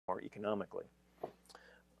more economically.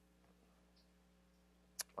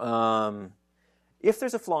 If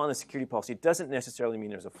there's a flaw in the security policy, it doesn't necessarily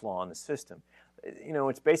mean there's a flaw in the system. You know,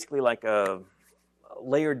 it's basically like a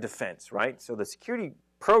layered defense, right? So the security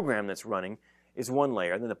program that's running is one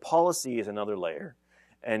layer, and then the policy is another layer.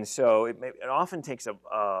 And so it often takes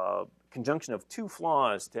a conjunction of two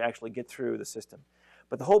flaws to actually get through the system.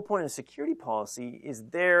 But the whole point of security policy is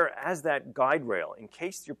there as that guide rail. In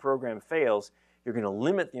case your program fails, you're going to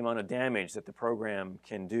limit the amount of damage that the program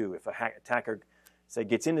can do. If an attacker, say,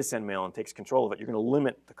 gets into SendMail and takes control of it, you're going to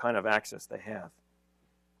limit the kind of access they have.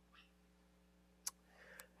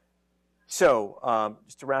 So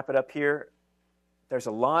just to wrap it up here, there's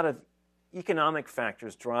a lot of economic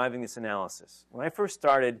factors driving this analysis. When I first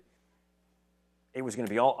started, it was going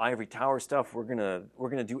to be all ivory tower stuff. We're going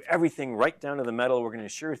to do everything right down to the metal. We're going to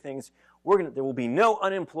assure things. There will be no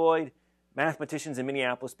unemployed mathematicians in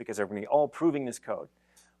Minneapolis because they're going to be all proving this code.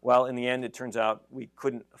 Well, in the end, it turns out we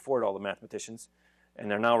couldn't afford all the mathematicians, and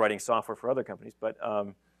they're now writing software for other companies. But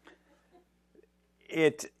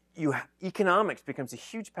economics becomes a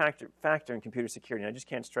huge factor in computer security, and I just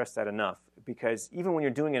can't stress that enough, because even when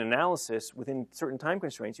you're doing an analysis within certain time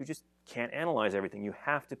constraints, you just can't analyze everything. You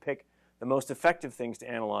have to pick the most effective things to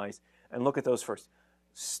analyze and look at those first.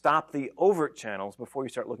 Stop the overt channels before you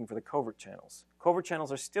start looking for the covert channels. Covert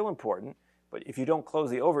channels are still important, but if you don't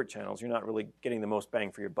close the overt channels, you're not really getting the most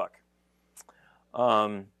bang for your buck.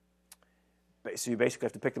 So you basically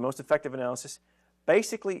have to pick the most effective analysis.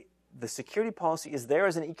 Basically, the security policy is there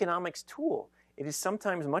as an economics tool. It is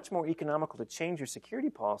sometimes much more economical to change your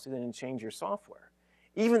security policy than to change your software.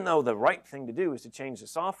 Even though the right thing to do is to change the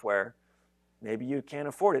software, maybe you can't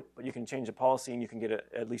afford it, but you can change the policy and you can get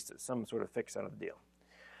at least some sort of fix out of the deal.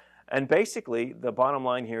 And basically, the bottom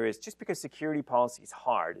line here is just because security policy is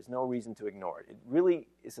hard, there's no reason to ignore it. It really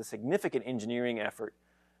is a significant engineering effort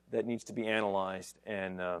that needs to be analyzed,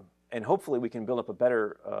 and hopefully we can build up a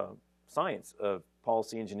better science of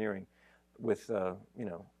policy engineering with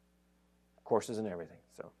courses and everything.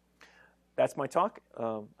 So that's my talk.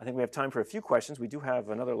 I think we have time for a few questions. We do have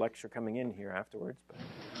another lecture coming in here afterwards. But...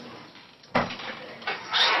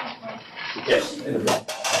 Yes.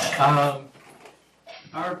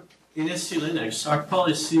 In SC Linux, our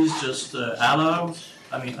policies just allow,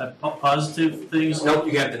 positive things? No,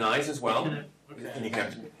 you have denies as well, and you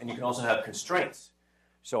can also have constraints.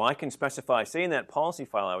 So I can specify, say in that policy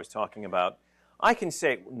file I was talking about, I can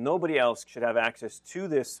say nobody else should have access to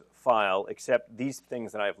this file except these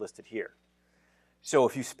things that I've listed here. So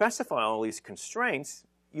if you specify all these constraints,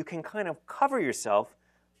 you can kind of cover yourself,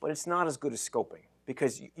 but it's not as good as scoping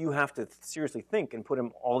because you have to seriously think and put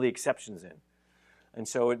all the exceptions in. And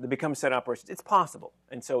so it becomes set operations. It's possible.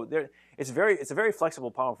 And so it's a very flexible,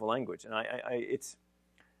 powerful language. And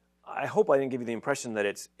I hope I didn't give you the impression that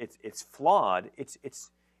it's flawed. It's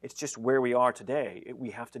just where we are today.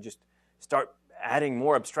 We have to just start adding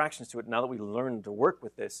more abstractions to it now that we learned to work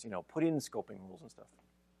with this, put in scoping rules and stuff.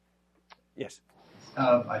 Yes?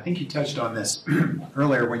 I think you touched on this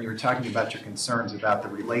earlier when you were talking about your concerns about the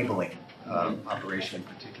relabeling operation in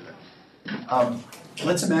particular.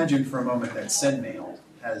 Let's imagine for a moment that SendMail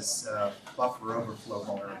has buffer overflow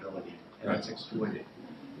vulnerability and it's exploited.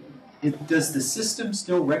 Does the system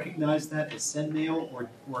still recognize that as SendMail, or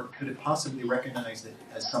could it possibly recognize it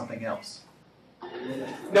as something else?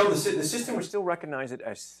 No, the system would still recognize it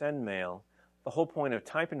as SendMail. The whole point of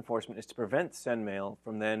type enforcement is to prevent SendMail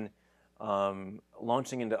from then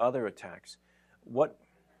launching into other attacks.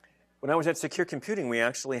 When I was at Secure Computing, we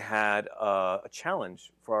actually had a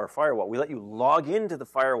challenge for our firewall. We let you log into the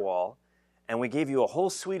firewall, and we gave you a whole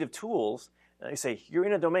suite of tools. And they say, you're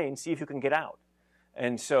in a domain, see if you can get out.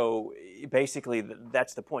 And so basically,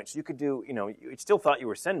 that's the point. So you could do, it still thought you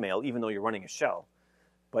were SendMail, even though you're running a shell.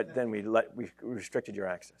 But then we restricted your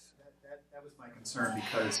access. That was my concern,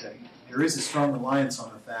 because there is a strong reliance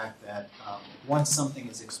on the fact that once something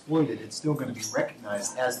is exploited, it's still going to be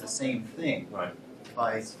recognized as the same thing. Right.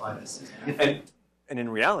 By the system. And in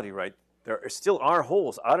reality, right, there still are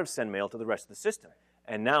holes out of SendMail to the rest of the system.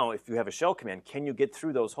 And now, if you have a shell command, can you get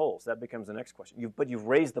through those holes? That becomes the next question. But you've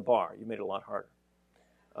raised the bar. You made it a lot harder.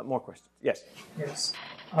 More questions? Yes? Yes.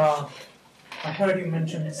 I heard you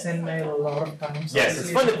mention SendMail a lot of times. Yes,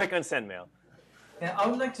 it's fun to pick on SendMail. Yeah, I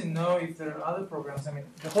would like to know if there are other programs.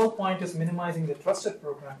 The whole point is minimizing the trusted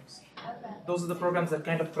programs. Those are the programs that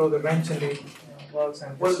kind of throw the wrench in the works.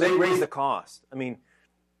 Well, they raise the cost.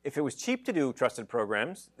 If it was cheap to do trusted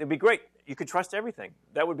programs, it'd be great. You could trust everything.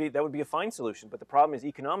 That would be a fine solution. But the problem is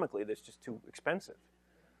economically, that's just too expensive.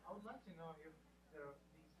 I would like to know if there are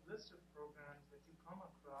these lists of programs that you come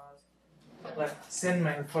across, like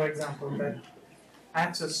SendMail, for example, that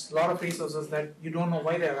access a lot of resources that you don't know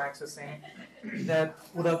why they're accessing, that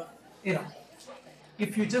would have,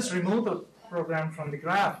 if you just remove the program from the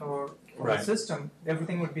graph or Right. the system,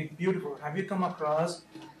 everything would be beautiful. Have you come across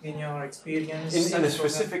in your experience? In the such program?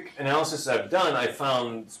 specific analysis I've done, I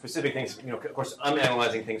found specific things. Of course, I'm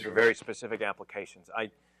analyzing things for very specific applications.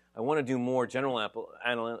 I want to do more general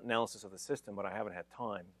analysis of the system, but I haven't had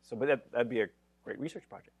time. But that'd be a great research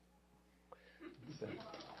project. So.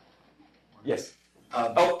 Yes.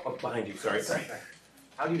 Behind you. Sorry.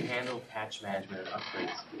 How do you handle patch management and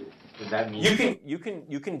upgrades? Does that mean you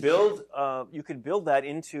can build that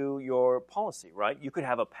into your policy, right? You could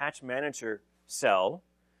have a patch manager cell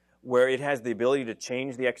where it has the ability to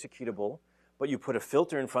change the executable, but you put a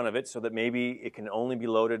filter in front of it so that maybe it can only be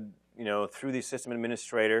loaded, through the system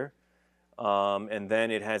administrator, and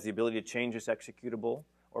then it has the ability to change this executable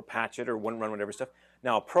or patch it or run whatever stuff.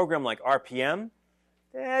 Now, a program like RPM,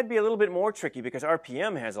 that'd be a little bit more tricky because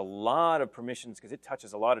RPM has a lot of permissions because it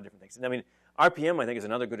touches a lot of different things. And I mean, RPM, I think, is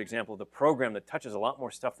another good example of the program that touches a lot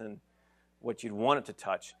more stuff than what you'd want it to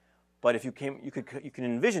touch. But if you can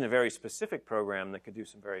envision a very specific program that could do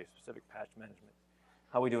some very specific patch management.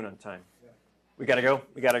 How are we doing on time? Yeah. We got to go?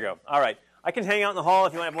 We got to go. All right. I can hang out in the hall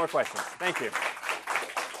if you want to have more questions. Thank you.